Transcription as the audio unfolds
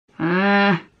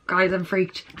Guys, I'm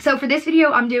freaked. So for this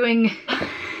video, I'm doing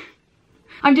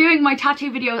my tattoo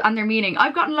videos and their meaning.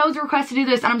 I've gotten loads of requests to do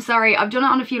this and I'm sorry, I've done it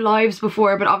on a few lives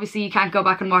before, but obviously you can't go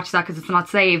back and watch that because it's not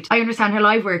saved. I understand how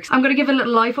live works. I'm gonna give a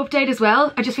little life update as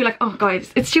well. I just feel like, oh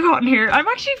guys, it's too hot in here. Why am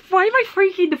I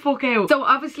freaking the fuck out? So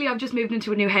obviously I've just moved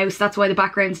into a new house. That's why the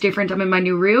background's different. I'm in my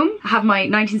new room. I have my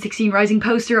 1916 Rising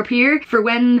poster up here for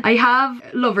when I have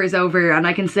lovers over and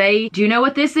I can say, do you know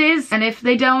what this is? And if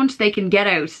they don't, they can get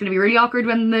out. It's gonna be really awkward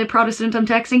when the Protestant I'm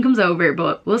texting comes over,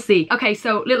 but we'll see. Okay,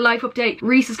 so little life update.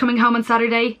 Reese is coming home on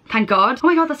Saturday, thank God. Oh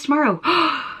my God, that's tomorrow.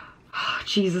 Oh,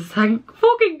 Jesus, thank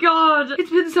fucking God.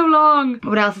 It's been so long.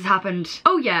 What else has happened?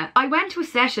 Oh yeah, I went to a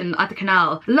session at the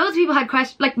canal. Loads of people had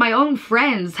questions, like my own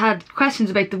friends had questions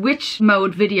about the witch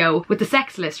mode video with the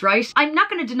sex list, right? I'm not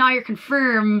gonna deny or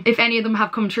confirm if any of them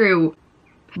have come true.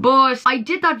 But I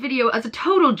did that video as a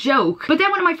total joke. But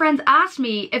then one of my friends asked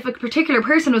me if a particular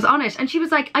person was on it and she was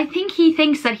like, I think he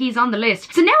thinks that he's on the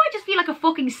list. So now I just feel like a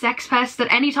fucking sex pest that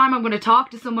anytime I'm going to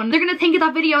talk to someone, they're going to think of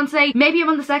that video and say, maybe I'm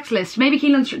on the sex list. Maybe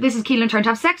this is Keelin trying to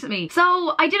have sex with me.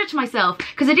 So I did it to myself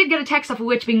because I did get a text off a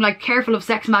witch being like, careful of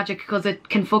sex magic because it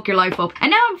can fuck your life up.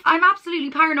 And now I'm absolutely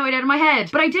paranoid out of my head.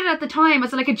 But I did it at the time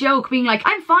as like a joke being like,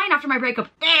 I'm fine after my breakup.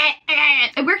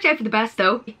 It worked out for the best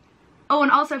though. Oh, and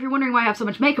also if you're wondering why I have so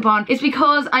much makeup on, it's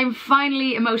because I'm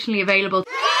finally emotionally available.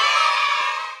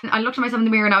 I looked at myself in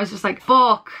the mirror and I was just like,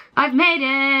 fuck, I've made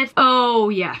it. Oh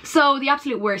yeah. So the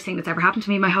absolute worst thing that's ever happened to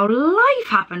me, my whole life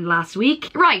happened last week.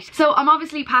 Right, so I'm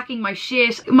obviously packing my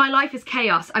shit. My life is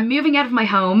chaos. I'm moving out of my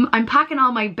home. I'm packing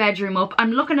all my bedroom up.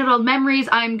 I'm looking at old memories.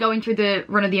 I'm going through the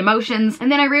run of the emotions.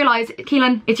 And then I realised,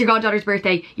 Keelin, it's your goddaughter's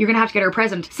birthday. You're gonna have to get her a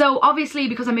present. So obviously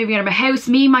because I'm moving out of my house,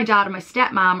 me, my dad and my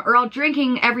stepmom are all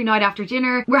drinking every night after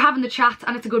dinner. We're having the chats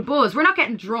and it's a good buzz. We're not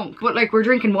getting drunk, but like we're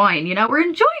drinking wine, you know? We're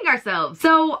enjoying ourselves.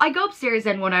 So I go upstairs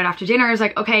then one night after dinner. I was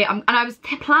like, okay, and I was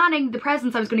planning the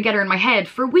presents I was going to get her in my head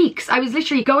for weeks. I was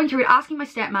literally going through it, asking my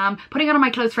stepmom, putting it on my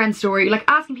close friend's story, like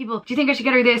asking people, do you think I should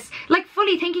get her this? Like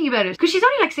fully thinking about it. Because she's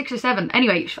only like 6 or 7.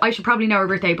 Anyway, I should probably know her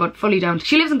birthday, but fully don't.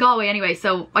 She lives in Galway anyway,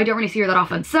 so I don't really see her that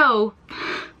often. So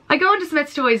I go into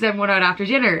Smith's Toys then one night after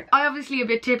dinner. I obviously a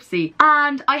bit tipsy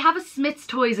and I have a Smith's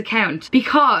Toys account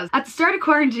because at the start of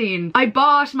quarantine I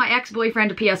bought my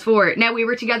ex-boyfriend a PS4. Now we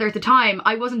were together at the time.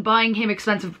 I wasn't buying him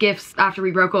expensive gifts after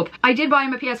we broke up. I did buy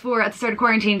him a PS4 at the start of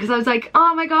quarantine because I was like,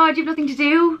 oh my God, you have nothing to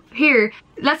do? Here,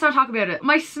 let's not talk about it.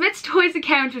 My Smith's Toys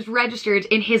account was registered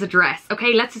in his address,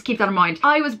 okay? Let's just keep that in mind.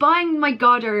 I was buying my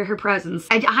goddaughter her presents.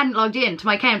 I hadn't logged in to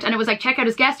my account and it was like, check out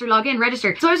as guest or log in,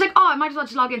 register. So I was like, oh, I might as well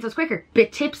just log in so it's quicker.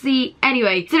 Bit tipsy.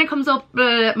 Anyway, so then it comes up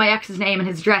my ex's name and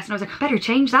his address and I was like, better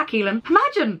change that, Keelin.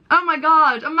 Imagine, oh my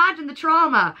God, imagine the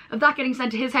trauma of that getting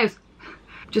sent to his house.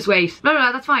 Just wait. No,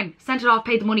 that's fine. Sent it off,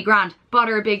 paid the money grand. Bought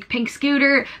her a big pink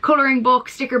scooter, colouring book,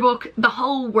 sticker book, the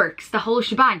whole works, the whole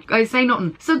shebang. I say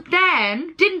nothing. So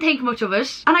then, didn't think much of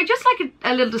it. And I just like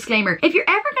a little disclaimer. If you're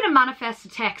ever going to manifest a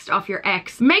text off your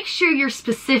ex, make sure you're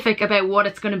specific about what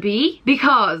it's going to be.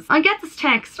 Because I get this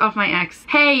text off my ex.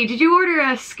 Hey, did you order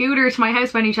a scooter to my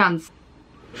house by any chance?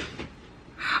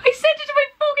 I sent it to my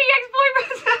fucking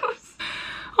ex-boyfriend's house.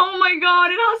 Oh my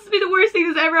God, it has to be the worst thing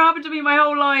that's ever happened to me in my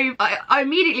whole life. I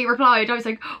immediately replied, I was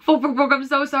like, fuck, I'm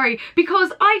so sorry.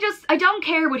 Because I don't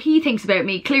care what he thinks about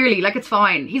me, clearly, like it's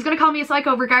fine. He's gonna call me a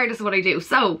psycho regardless of what I do.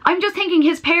 So, I'm just thinking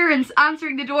his parents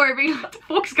answering the door being like, what the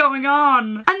fuck's going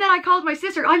on? And then I called my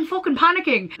sister, I'm fucking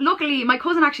panicking. Luckily, my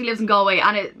cousin actually lives in Galway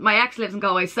and my ex lives in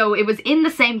Galway, so it was in the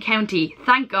same county,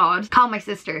 thank God. Call my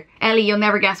sister. Ellie, you'll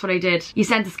never guess what I did. You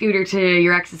sent the scooter to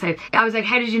your ex's house. I was like,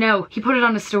 how did you know? He put it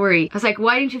on a story. I was like,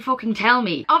 why didn't you fucking tell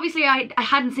me? Obviously I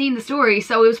hadn't seen the story,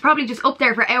 so it was probably just up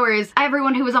there for hours.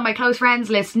 Everyone who was on my close friends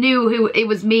list knew who it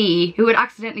was me who had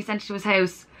accidentally sent it to his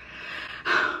house.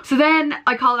 So then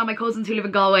I called on my cousins who live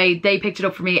in Galway. They picked it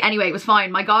up for me. Anyway, it was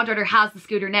fine. My goddaughter has the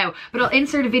scooter now, but I'll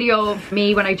insert a video of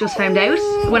me when I just found out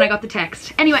when I got the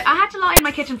text. Anyway, I had to lie on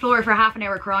my kitchen floor for half an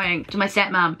hour crying to my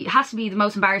stepmom. It has to be the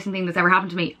most embarrassing thing that's ever happened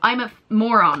to me. I'm a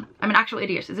moron. I'm an actual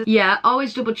idiot, is it? Yeah,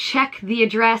 always double check the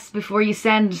address before you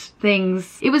send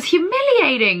things. It was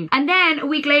humiliating. And then a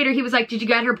week later he was like, did you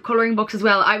get her colouring books as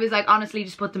well? I was like, honestly,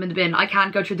 just put them in the bin. I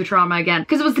can't go through the trauma again.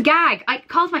 Because it was the gag. I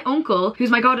called my uncle,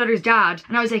 who's my goddaughter's dad,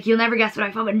 and I was like, you'll never guess what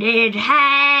I fucking did.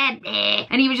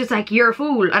 And he was just like, you're a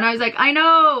fool. And I was like, I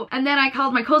know. And then I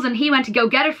called my cousin. He went to go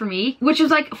get it for me, which was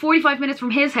like 45 minutes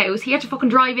from his house. He had to fucking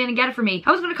drive in and get it for me.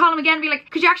 I was gonna call him again and be like,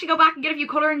 could you actually go back and get a few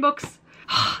colouring books?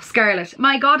 Scarlet.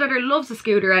 My goddaughter loves a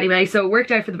scooter anyway, so it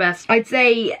worked out for the best. I'd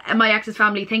say my ex's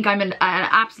family think I'm an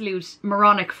absolute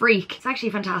moronic freak. It's actually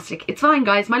fantastic. It's fine,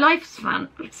 guys. My life's fun.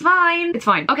 It's fine. It's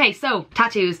fine. Okay, so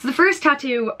tattoos. So the first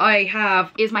tattoo I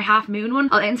have is my half moon one.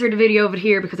 I'll insert a video of it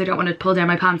here because I don't want to pull down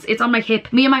my pants. It's on my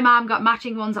hip. Me and my mom got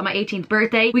matching ones on my 18th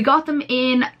birthday. We got them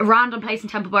in a random place in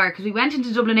Temple Bar because we went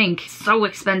into Dublin Ink. So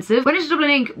expensive. Went into Dublin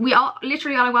Ink.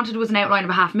 Literally all I wanted was an outline of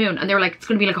a half moon, and they were like, it's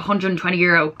gonna be like 120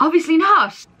 euro. Obviously not.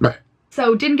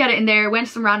 So didn't get it in there, went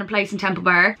to some random place in Temple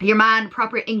Bar. Your man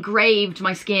proper engraved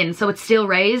my skin, so it's still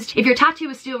raised. If your tattoo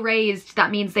is still raised,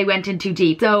 that means they went in too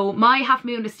deep. So my half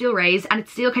moon is still raised and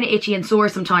it's still kind of itchy and sore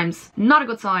sometimes. Not a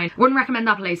good sign. Wouldn't recommend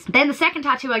that place. Then the second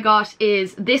tattoo I got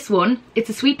is this one. It's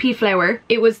a sweet pea flower.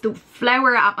 It was the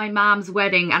flower at my mom's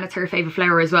wedding and it's her favourite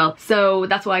flower as well. So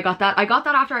that's why I got that. I got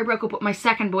that after I broke up with my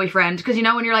second boyfriend, because you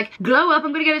know when you're like, glow up,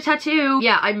 I'm gonna get a tattoo.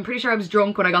 Yeah, I'm pretty sure I was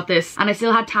drunk when I got this and I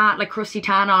still had tan, like crusty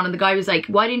tan on, and the guy was like,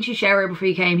 why didn't you shower before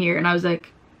you came here? And I was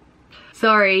like,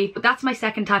 sorry. But that's my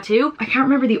second tattoo. I can't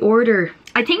remember the order.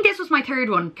 I think this was my third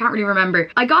one. Can't really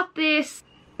remember. I got this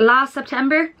last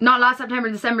September. Not last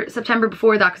September, September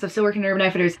before that, because I'm still working in Urban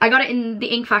Outfitters. I got it in the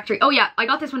ink factory. Oh yeah, I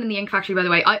got this one in the ink factory, by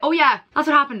the way. Oh yeah, that's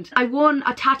what happened. I won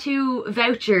a tattoo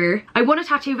voucher. I won a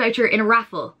tattoo voucher in a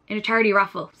raffle, in a charity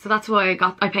raffle. So that's why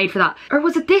I paid for that. Or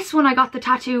was it this one I got the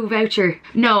tattoo voucher?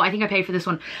 No, I think I paid for this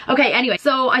one. Okay, anyway,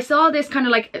 so I saw this kind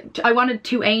of like, I wanted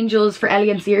two angels for Ellie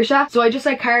and Saoirse. So I just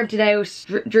like carved it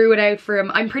out, drew it out for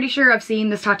him. I'm pretty sure I've seen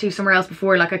this tattoo somewhere else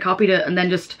before. Like I copied it and then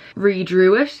just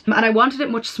redrew it. And I wanted it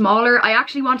much smaller. I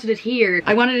actually wanted it here.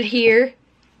 I wanted it here,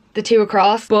 the two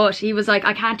across, but he was like,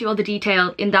 I can't do all the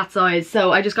detail in that size,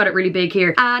 so I just got it really big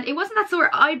here. And it wasn't that sore,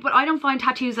 but I don't find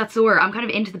tattoos that sore. I'm kind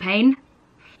of into the pain.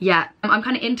 Yeah, I'm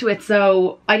kind of into it,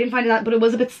 so I didn't find it that, but it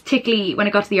was a bit tickly when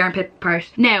it got to the armpit part.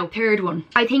 Now, third one.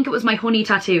 I think it was my honey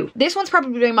tattoo. This one's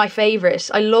probably my favourite.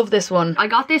 I love this one. I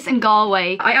got this in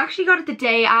Galway. I actually got it the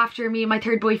day after me and my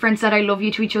third boyfriend said I love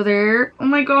you to each other. Oh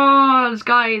my god,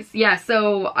 guys. Yeah,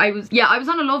 so I was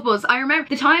on a love buzz. I remember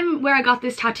the time where I got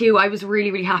this tattoo, I was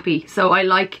really, really happy. So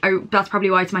that's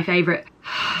probably why it's my favourite.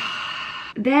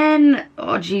 Then,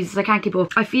 oh Jesus, I can't keep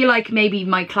up. I feel like maybe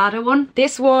my Claddagh one.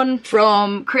 This one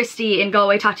from Christy in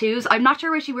Galway Tattoos. I'm not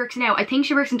sure where she works now. I think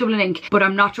she works in Dublin Ink, but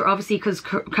I'm not sure, obviously because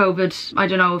COVID. I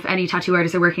don't know if any tattoo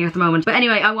artists are working at the moment. But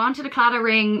anyway, I wanted a Claddagh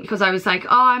ring because I was like,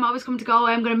 oh, I'm always coming to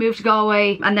Galway, I'm gonna move to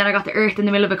Galway. And then I got the earth in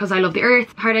the middle of it because I love the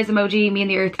earth. Hard eyes emoji, me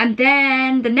and the earth. And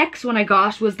then the next one I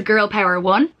got was the girl power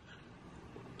one.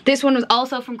 This one was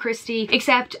also from Christy,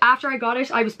 except after I got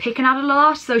it, I was picking at it a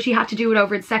lot, so she had to do it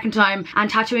over the second time, and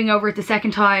tattooing over it the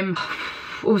second time,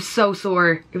 it was so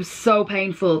sore. It was so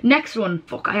painful. Next one,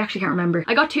 fuck, I actually can't remember.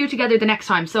 I got two together the next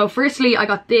time. So firstly, I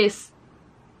got this.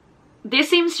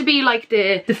 This seems to be like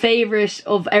the favourite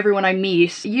of everyone I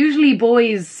meet. Usually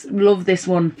boys love this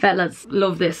one. Fellas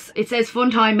love this. It says Fun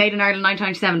Time Made in Ireland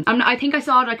 1997. I think I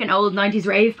saw like an old 90s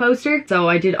rave poster. So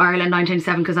I did Ireland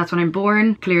 1997 because that's when I'm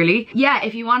born, clearly. Yeah,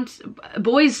 if you want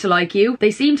boys to like you,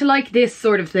 they seem to like this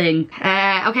sort of thing.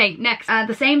 Okay, next. At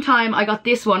the same time, I got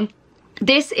this one.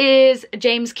 This is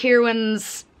James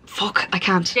Kirwan's... Fuck, I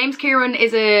can't. James Keelin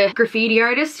is a graffiti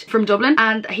artist from Dublin,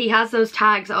 and he has those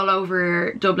tags all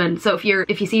over Dublin. So if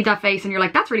you see that face and you're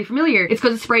like, that's really familiar, it's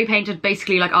because it's spray painted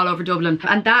basically like all over Dublin.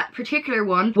 And that particular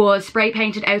one was spray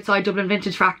painted outside Dublin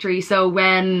Vintage Factory. So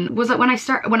when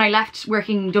I left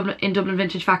working in Dublin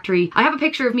Vintage Factory, I have a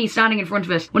picture of me standing in front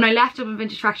of it. When I left Dublin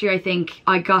Vintage Factory, I think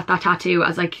I got that tattoo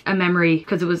as like a memory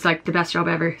because it was like the best job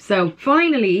ever. So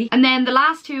finally, and then the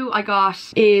last two I got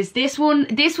is this one.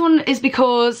 This one is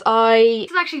because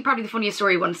this is actually probably the funniest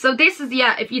story one. So this is,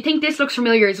 yeah, if you think this looks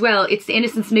familiar as well, it's the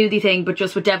Innocent Smoothie thing, but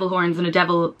just with devil horns and a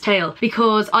devil tail.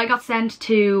 Because I got sent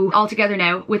to All Together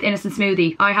Now with Innocent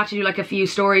Smoothie. I had to do like a few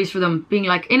stories for them, being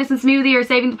like, Innocent Smoothie are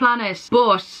saving the planet.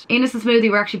 But Innocent Smoothie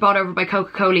were actually bought over by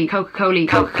Coca-Cola,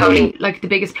 like the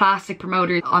biggest plastic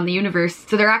promoter on the universe.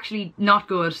 So they're actually not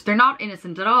good. They're not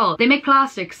innocent at all. They make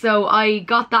plastic. So I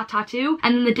got that tattoo,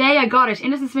 and then the day I got it,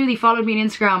 Innocent Smoothie followed me on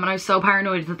Instagram, and I was so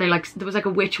paranoid that there was like a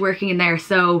witch working in there,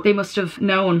 so they must have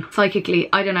known psychically.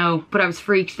 I don't know, but I was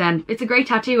freaked then. It's a great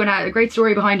tattoo and a great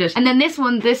story behind it. And then this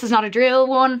one, this is not a drill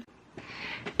one,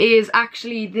 is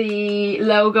actually the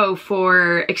logo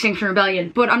for Extinction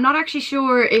Rebellion, but I'm not actually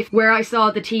sure if where I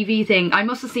saw the TV thing. I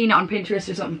must have seen it on Pinterest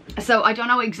or something, so I don't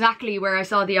know exactly where I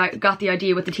got the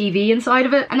idea with the TV inside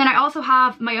of it. And then I also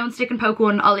have my own stick and poke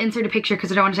one. I'll insert a picture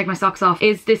because I don't want to take my socks off.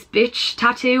 Is this bitch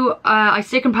tattoo. I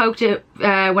stick and poked it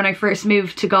when I first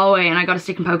moved to Galway, and I got a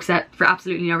stick and poke set for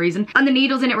absolutely no reason, and the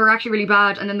needles in it were actually really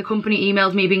bad. And then the company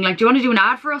emailed me being like, do you want to do an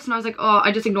ad for us? And I was like, oh,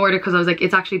 I just ignored it because I was like,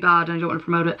 it's actually bad and I don't want to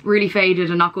promote it. Really faded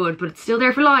and not good, but it's still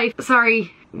there for life.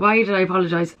 Sorry. Why did I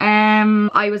apologise?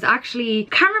 I was actually,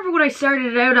 can't remember what I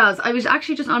started it out as. I was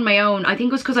actually just on my own. I think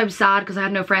it was because I was sad because I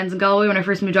had no friends in Galway when I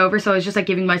first moved over, so I was just like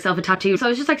giving myself a tattoo. So I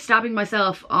was just like stabbing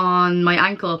myself on my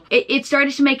ankle. It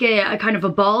started to make a kind of a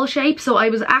ball shape, so I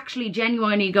was actually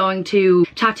genuinely going to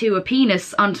tattoo a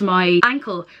penis onto my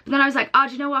ankle. But then I was like, oh,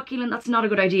 do you know what, Keelin, that's not a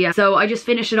good idea. So I just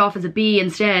finished it off as a B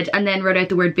instead and then wrote out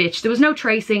the word bitch. There was no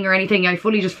tracing or anything. I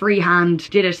fully just freehand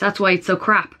did it. That's why it's so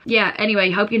crap. Yeah,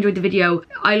 anyway, hope you enjoyed the video.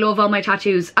 I love all my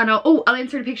tattoos, and I'll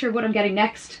insert a picture of what I'm getting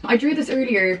next. I drew this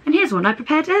earlier, and here's one I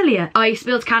prepared earlier. I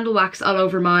spilled candle wax all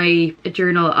over my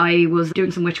journal. I was doing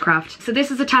some witchcraft. So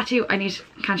this is a tattoo.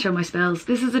 Can't show my spells.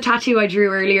 This is a tattoo I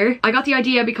drew earlier. I got the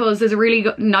idea because there's a really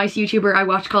nice YouTuber I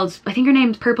watch called, I think her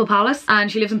name's Purple Palace,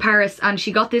 and she lives in Paris, and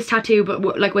she got this tattoo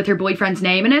but like with her boyfriend's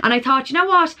name in it. And I thought, you know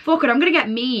what? Fuck it, I'm gonna get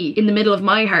me in the middle of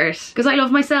my heart because I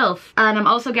love myself. And I'm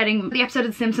also getting the episode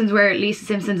of The Simpsons where Lisa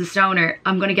Simpson's a stoner.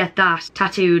 I'm gonna get that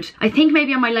tattooed. I think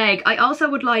maybe on my leg. I also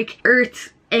would like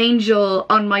Earth Angel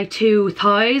on my 2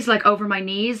 thighs, like over my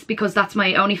knees, because that's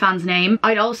my OnlyFans name.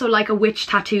 I'd also like a witch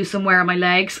tattoo somewhere on my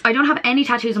legs. I don't have any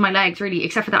tattoos on my legs really,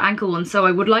 except for that ankle one, so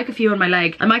I would like a few on my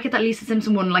leg. I might get that Lisa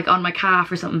Simpson one like on my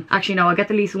calf or something. Actually no, I'll get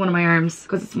the Lisa one on my arms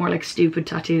because it's more like stupid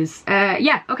tattoos.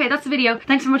 Yeah, okay, that's the video.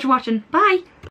 Thanks so much for watching. Bye!